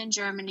boyfriend in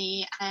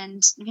Germany,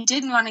 and we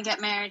didn't want to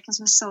get married because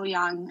we're so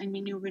young, and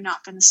we knew we're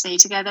not going to stay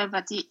together.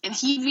 But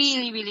he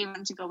really, really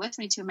wanted to go with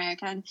me to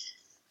America, and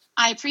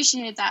I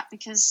appreciated that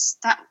because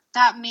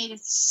that made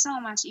it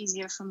so much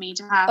easier for me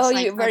to have. Oh,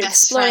 you were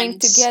exploring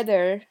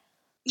together.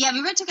 Yeah,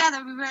 we were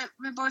together. We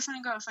were boyfriend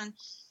and girlfriend,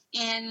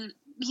 and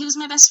he was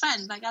my best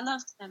friend. Like, I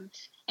loved him,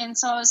 and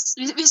so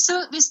we're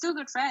still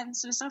good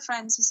friends. We're still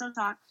friends. We still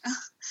talk.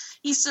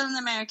 He's still in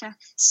America,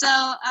 so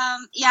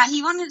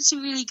he wanted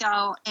to really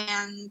go,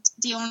 and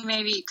the only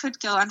way we could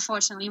go,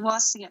 unfortunately,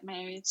 was to get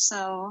married.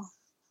 So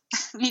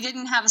we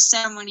didn't have a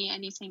ceremony or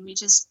anything. We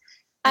just.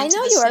 I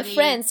know you are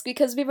friends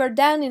because we were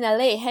down in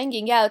LA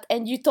hanging out,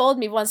 and you told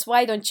me once,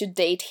 why don't you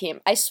date him?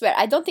 I swear,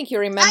 I don't think you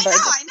remember.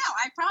 I know.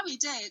 I probably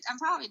did.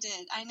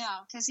 I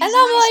know. Because he's a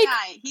nice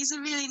guy. He's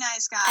a really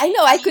nice guy. I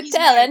know, I could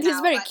tell, and he's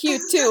very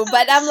cute too,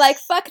 but I'm like,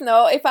 fuck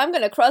no, if I'm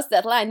gonna cross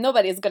that line,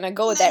 nobody's gonna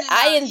go there.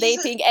 I ain't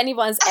dating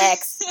anyone's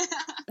ex.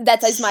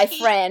 That is my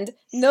friend.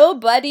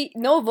 Nobody,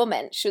 no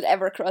woman should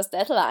ever cross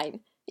that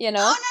line. Oh,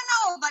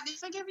 no, but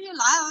if I give you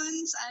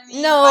allowance, I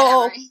mean, no,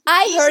 whatever.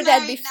 I heard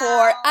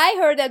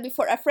that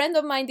before. A friend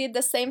of mine did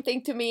the same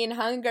thing to me in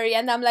Hungary,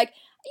 and I'm like,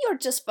 you're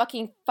just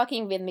fucking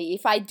with me.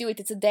 If I do it,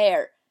 it's a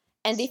dare.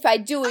 And if I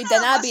do it,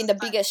 then I'll be in the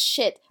biggest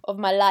shit of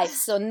my life.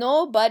 So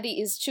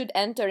nobody should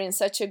enter in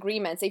such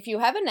agreements. If you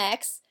have an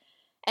ex,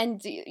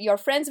 and you're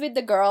friends with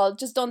the girl,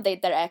 just don't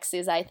date their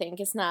exes, I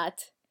think. It's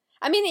not...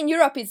 I mean, in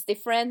Europe, it's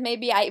different.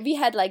 Maybe we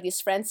had like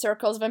these friend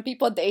circles when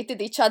people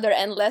dated each other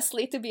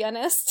endlessly, to be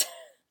honest.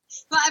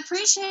 Well, I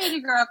appreciate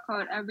a girl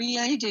code. I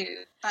really do.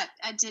 But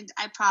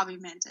I probably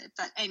meant it.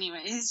 But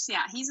anyways,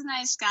 yeah, he's a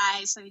nice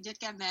guy. So he did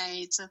get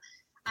married. So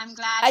I'm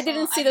glad. I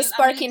didn't see the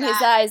spark in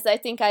his eyes. I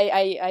think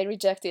I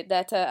rejected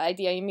that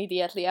idea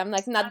immediately. I'm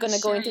like, not going to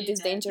go into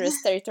these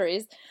dangerous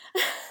territories.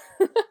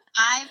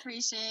 I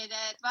appreciate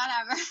it.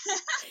 Whatever.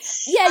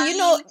 Yeah,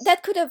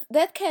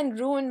 that can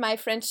ruin my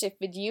friendship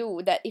with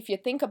you. That if you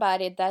think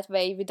about it that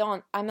way,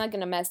 I'm not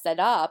going to mess that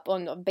up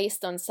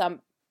based on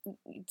some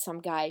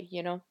guy,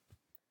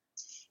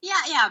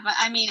 Yeah, but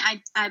I mean,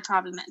 I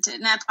probably meant it,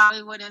 and I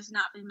probably would have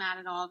not been mad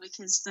at all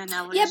because then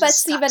I would. Yeah, but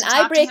see, when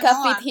I break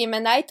up with him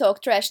and I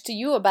talk trash to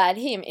you about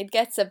him, it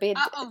gets a bit.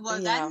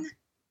 Then.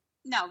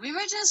 No, we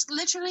were just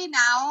literally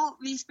now.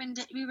 We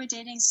were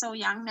dating so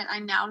young that I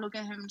now look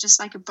at him just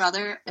like a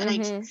brother.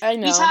 Mm-hmm. Like I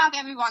know. We talk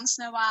every once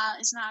in a while.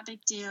 It's not a big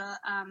deal.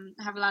 I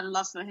have a lot of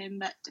love for him,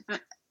 but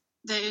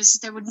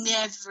there would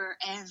never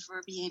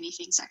ever be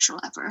anything sexual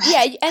ever.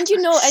 Yeah, and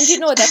you know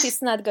that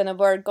it's not gonna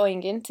work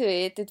going into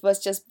it. It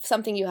was just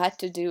something you had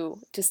to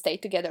do to stay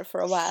together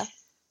for a while.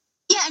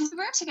 Yeah, and we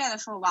were together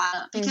for a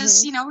while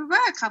because we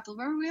were a couple.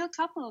 We're a real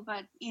couple,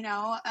 but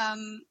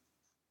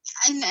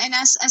and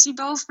as we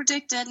both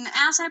predicted, and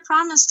as I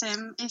promised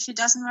him, if it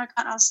doesn't work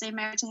out, I'll stay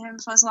married to him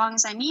for as long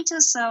as I need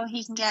to, so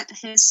he can get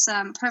his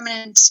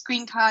permanent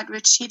green card,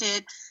 which he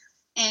did.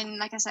 And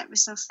like I said, we're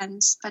still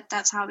friends, but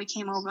that's how we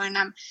came over. And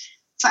I'm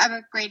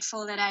forever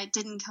grateful that I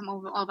didn't come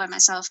over all by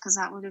myself because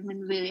that would have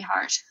been really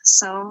hard.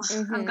 So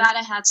I'm glad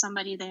I had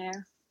somebody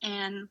there.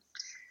 And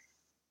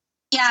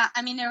yeah,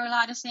 I mean, there were a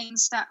lot of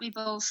things that we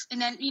both,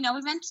 and then, we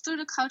went through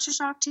the culture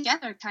shock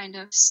together, kind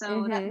of.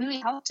 So that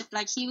really helped.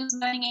 Like, he was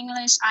learning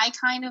English. I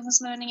kind of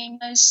was learning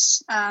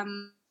English. I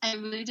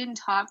really didn't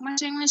talk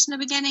much English in the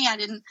beginning. I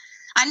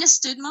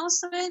understood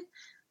most of it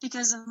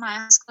because of my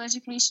high school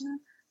education,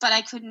 but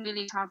I couldn't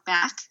really talk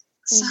back.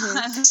 So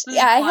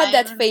I had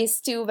that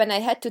phase too when I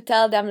had to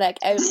tell them, like,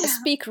 I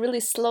speak really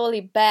slowly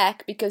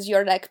back because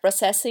you're like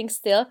processing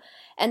still.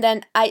 And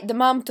then the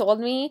mom told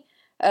me,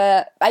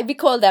 we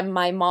call them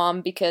my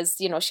mom because,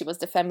 she was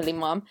the family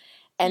mom.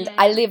 And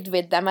I lived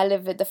with them. I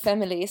lived with the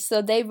family.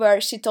 So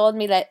she told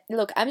me, like,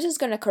 look, I'm just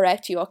going to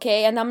correct you,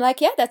 okay? And I'm like,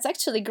 yeah, that's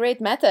actually a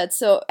great method.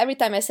 So every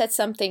time I said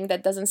something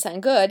that doesn't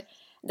sound good,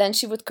 then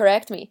she would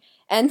correct me.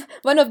 And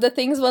one of the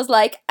things was,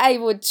 like, I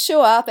would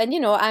show up and,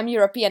 I'm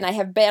European. I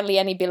have barely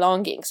any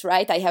belongings,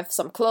 right? I have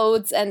some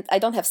clothes and I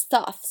don't have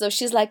stuff. So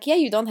she's like, yeah,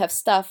 you don't have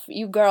stuff.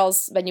 You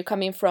girls, when you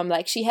come in from,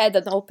 like, she had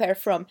an au pair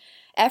from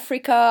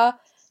Africa,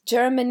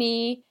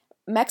 Germany,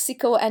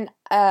 Mexico, and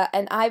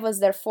I was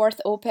their fourth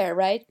au pair,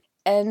 right?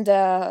 And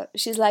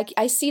she's like,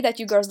 I see that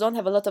you girls don't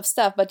have a lot of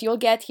stuff, but you'll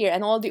get here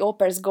and all the au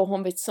pairs go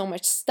home with so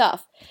much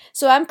stuff.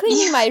 So I'm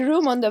cleaning my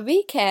room on the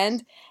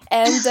weekend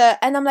and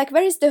I'm like,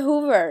 where is the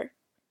Hoover?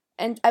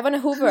 And I want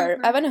to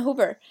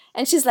Hoover.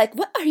 And she's like,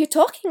 what are you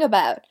talking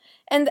about?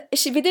 And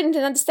we didn't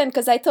understand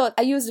because I thought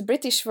I use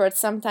British words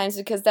sometimes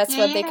because that's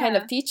what they kind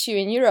of teach you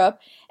in Europe.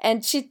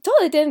 And she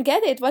totally didn't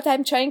get it, what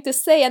I'm trying to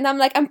say. And I'm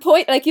like,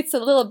 like it's a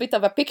little bit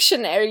of a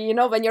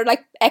Pictionary, when you're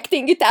like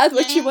acting it out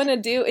what you want to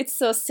do. It's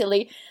so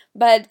silly.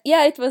 But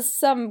yeah, it was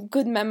some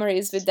good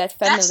memories with that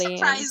family. That's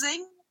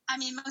surprising. I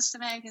mean, most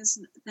Americans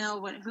know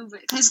what Hoover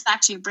is. It's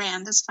actually a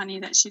brand. It's funny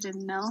that she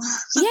didn't know.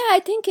 Yeah,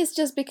 I think it's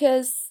just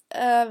because,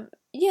 I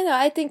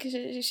think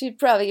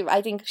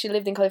I think she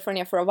lived in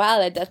California for a while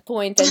at that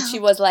point, and she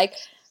was like,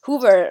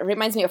 Hoover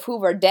reminds me of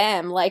Hoover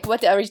Dam. Like,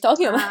 what are you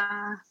talking about?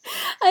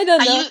 I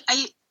don't know.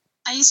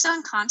 Are you still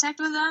in contact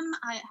with them?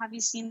 Have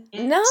you seen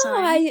it? No,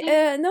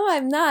 no,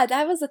 I'm not.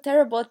 I was a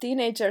terrible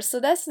teenager. So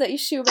that's the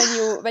issue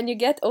when you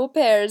get au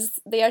pairs.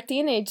 They are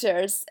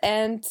teenagers,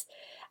 and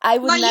I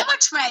would. Well, you were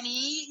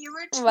 20. You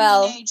were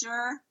a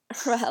teenager.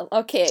 Well,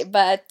 okay,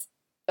 but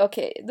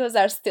okay, those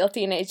are still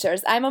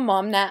teenagers. I'm a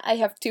mom now. I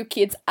have 2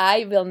 kids.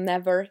 I will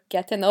never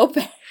get an au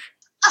pair.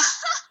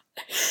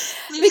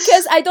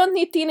 Because I don't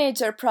need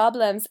teenager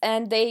problems,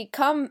 and they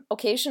come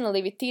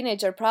occasionally with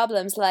teenager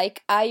problems.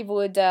 Like I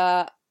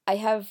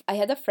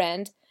had a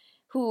friend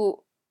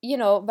who,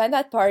 went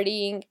out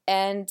partying,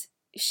 and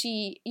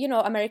she,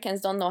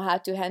 Americans don't know how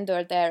to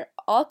handle their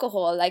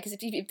alcohol. Like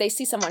if they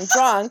see someone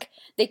drunk,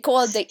 they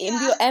call the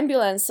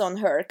ambulance on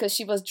her because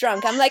she was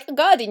drunk. I'm like,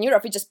 God, in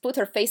Europe we just put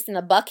her face in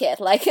a bucket,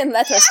 like, and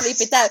let her sleep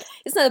it out.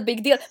 It's not a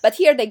big deal. But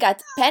here they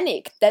got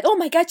panicked that, oh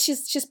my God,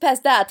 she's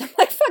passed out. I'm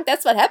like, fuck,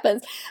 that's what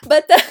happens.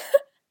 But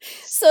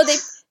so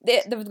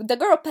the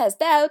girl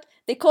passed out.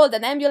 They called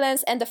an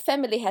ambulance, and the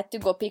family had to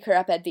go pick her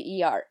up at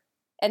the ER.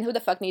 And who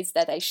the fuck needs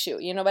that issue?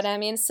 You know what I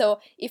mean?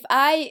 So if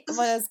I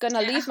was going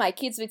to leave my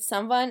kids with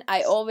someone,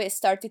 I always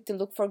started to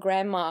look for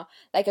grandma,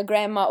 like a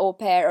grandma au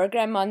pair or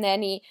grandma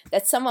nanny.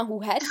 That's someone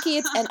who had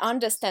kids and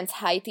understands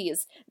how it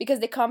is, because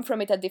they come from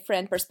it a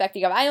different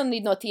perspective. I don't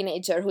need no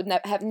teenager who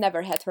have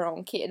never had her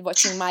own kid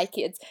watching my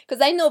kids,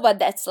 because I know what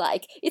that's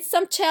like. It's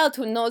some child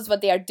who knows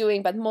what they are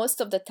doing, but most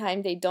of the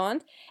time they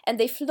don't. And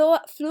they flew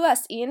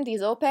us in,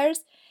 these au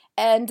pairs.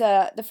 And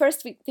the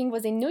first thing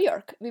was in New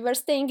York. We were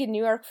staying in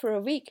New York for a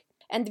week.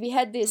 And we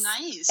had this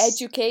Nice.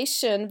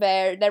 education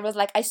where there was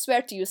like, I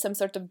swear to you, some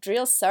sort of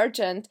drill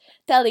sergeant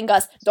telling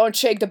us, don't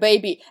shake the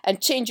baby and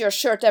change your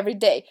shirt every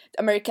day.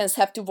 Americans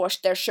have to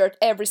wash their shirt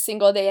every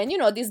single day. And, you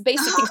know, these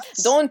basic things.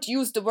 Don't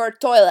use the word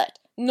toilet.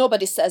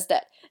 Nobody says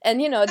that. And,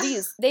 you know,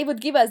 they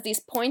would give us these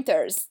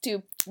pointers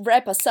to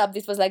wrap us up.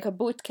 This was like a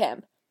boot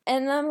camp.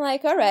 And I'm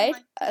like, all right.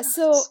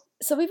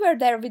 So we were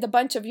there with a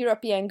bunch of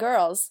European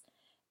girls.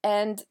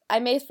 And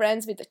I made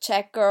friends with a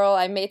Czech girl.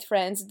 I made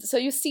friends. So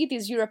you see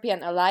these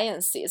European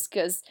alliances,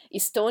 because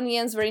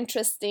Estonians were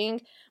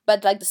interesting.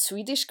 But like the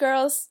Swedish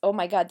girls, oh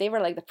my God, they were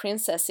like the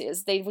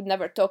princesses. They would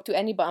never talk to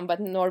anyone but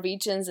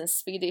Norwegians and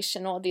Swedish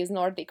and all these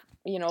Nordic,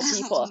 you know,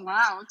 people.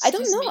 Wow. I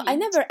don't know.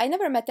 I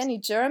never met any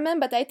German,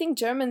 but I think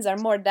Germans are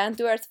more down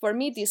to earth. For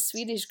me, these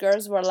Swedish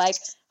girls were like,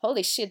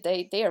 holy shit,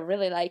 they are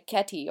really like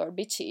catty or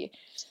bitchy.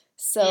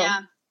 So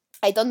yeah.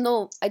 I don't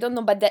know,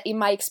 but that in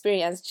my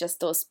experience, just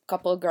those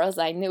couple girls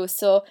I knew.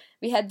 So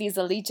we had these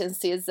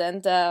allegiances,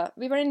 and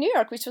we were in New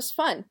York, which was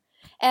fun.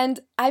 And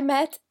I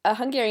met a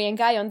Hungarian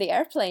guy on the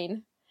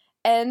airplane,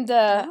 and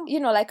you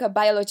know, like a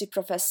biology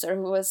professor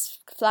who was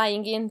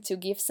flying in to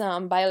give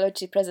some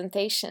biology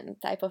presentation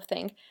type of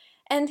thing.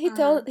 And he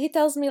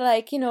tells me,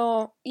 like, you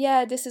know,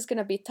 yeah, this is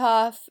gonna be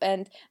tough,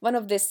 and one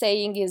of the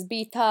saying is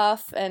be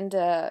tough, and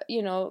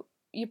you know,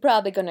 you're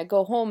probably gonna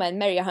go home and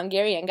marry a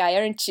Hungarian guy,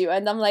 aren't you?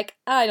 And I'm like,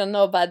 I don't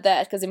know about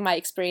that, because in my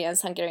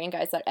experience, Hungarian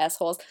guys are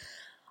assholes.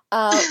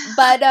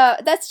 But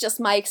that's just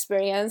my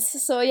experience.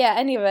 So yeah,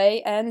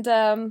 anyway, and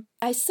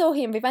I saw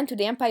him. We went to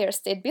the Empire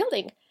State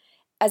Building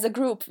as a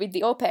group with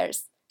the au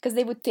pairs, because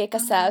they would take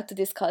us out to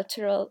these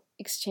cultural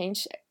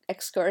exchange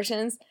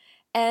excursions,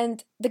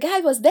 and the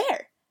guy was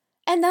there.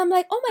 And I'm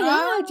like, oh my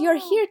God, you're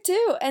here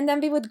too. And then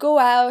we would go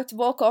out,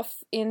 walk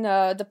off in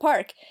the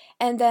park.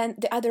 And then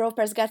the other au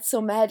pairs got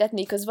so mad at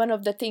me, because one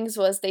of the things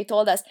was they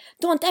told us,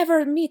 don't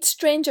ever meet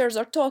strangers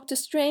or talk to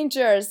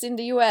strangers in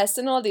the US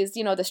and all these,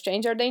 you know, the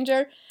stranger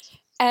danger.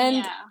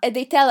 And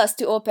they tell us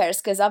to au pairs,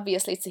 because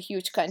obviously it's a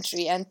huge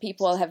country and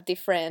people have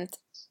different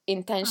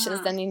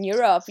intentions than in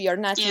Europe. You're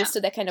not used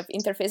to that kind of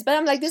interface. But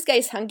I'm like, this guy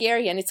is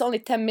Hungarian. It's only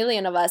 10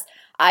 million of us.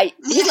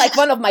 He's like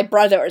one of my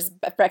brothers,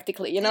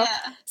 practically, you know.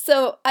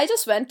 So I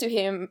just went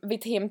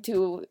with him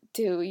to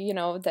you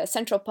know, the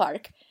Central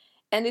Park,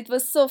 and it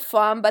was so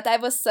fun. But I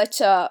was such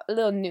a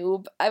little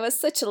noob. I was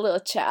such a little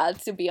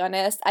child, to be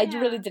honest. I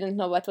really didn't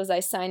know what was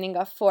I signing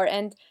up for.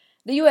 And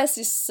the US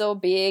is so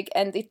big,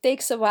 and it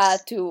takes a while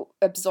to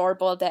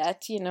absorb all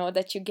that, you know,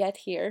 that you get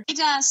here. It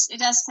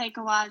does take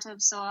a while to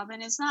absorb,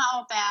 and it's not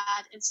all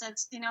bad. It's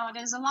you know,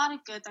 there's a lot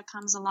of good that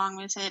comes along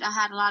with it. I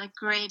had a lot of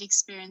great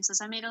experiences.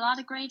 I made a lot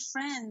of great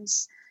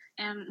friends.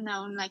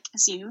 Known like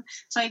as you,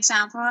 for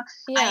example.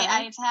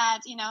 I've had,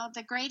 you know,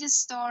 the greatest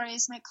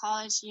stories my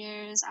college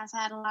years. I've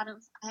had a lot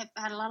of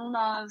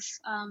love.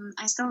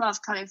 I still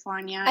love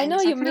California. I know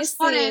you miss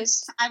it.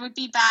 I would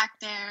be back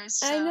there.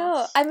 So. I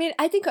know. I mean,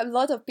 I think a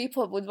lot of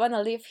people would want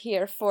to live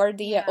here for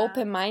the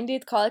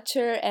open-minded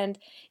culture, and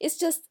it's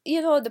just,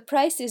 you know, the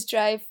prices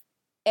drive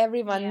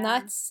everyone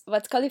nuts.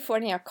 What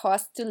California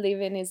costs to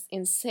live in is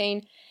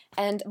insane,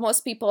 and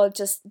most people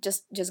just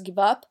give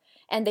up.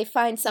 And they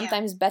find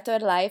sometimes better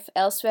life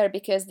elsewhere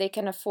because they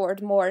can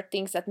afford more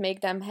things that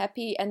make them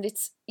happy. And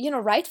it's, you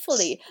know,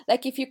 rightfully,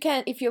 like if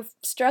you're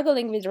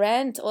struggling with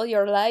rent all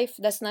your life,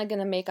 that's not going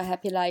to make a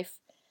happy life.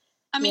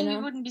 I mean, we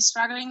wouldn't be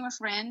struggling with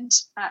rent,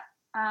 but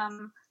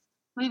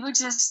we would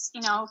just,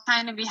 you know,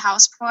 kind of be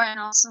house poor. And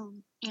also,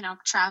 you know,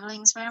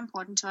 traveling is very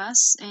important to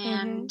us.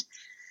 And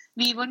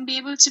we wouldn't be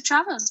able to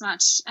travel as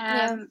much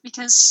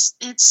because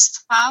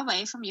it's far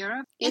away from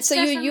Europe. So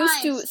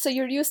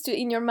you're used to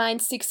in your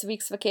mind 6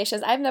 weeks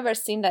vacations. I've never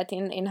seen that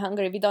in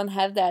Hungary. We don't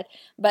have that.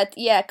 But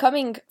yeah,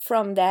 coming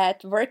from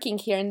that, working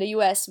here in the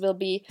US will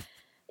be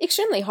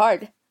extremely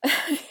hard.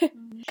 I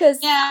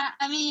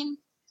mean,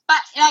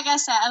 but like I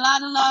said, a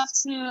lot of love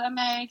to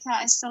America.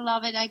 I still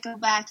love it. I go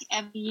back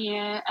every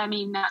year. I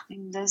mean, not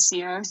in this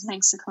year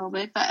thanks to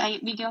COVID,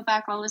 but we go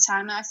back all the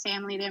time. I have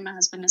family there. My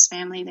husband has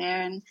family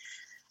there, and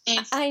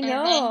if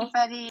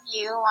anybody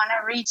you want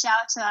to reach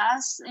out to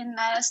us and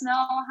let us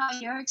know how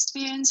your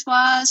experience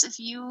was, if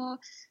you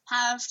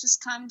have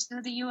just come to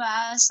the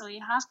US or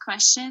you have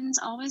questions,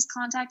 always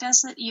contact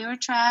us at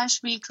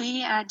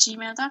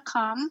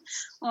eurotrashweekly@gmail.com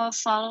or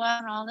follow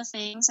on all the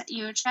things at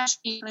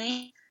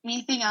Eurotrashweekly.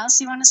 Anything else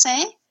you want to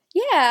say?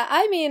 Yeah,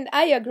 I mean,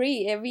 I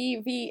agree.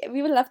 We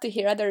would love to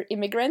hear other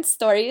immigrant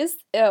stories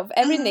of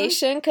every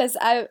nation, because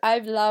I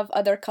love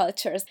other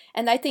cultures,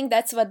 and I think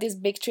that's what this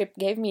big trip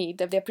gave me,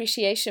 the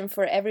appreciation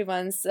for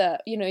everyone's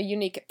you know,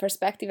 unique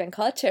perspective and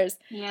cultures.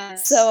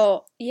 Yes.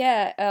 So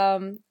yeah,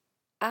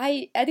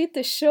 I edit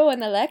the show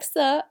on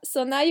Alexa,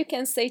 so now you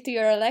can say to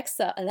your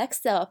Alexa,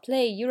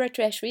 play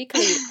Eurotrash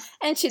Weekly,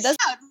 and she does.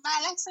 Oh, my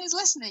Alexa is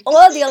listening.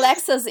 All the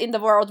Alexas in the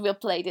world will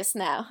play this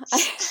now.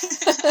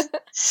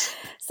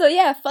 So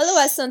yeah, follow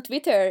us on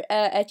Twitter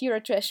at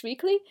Eurotrash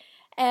Weekly,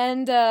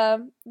 and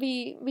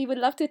we would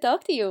love to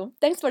talk to you.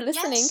 Thanks for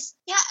listening. Yes.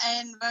 Yeah,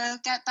 and we'll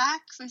get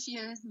back with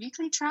your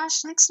weekly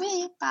trash next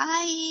week.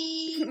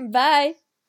 Bye. Bye.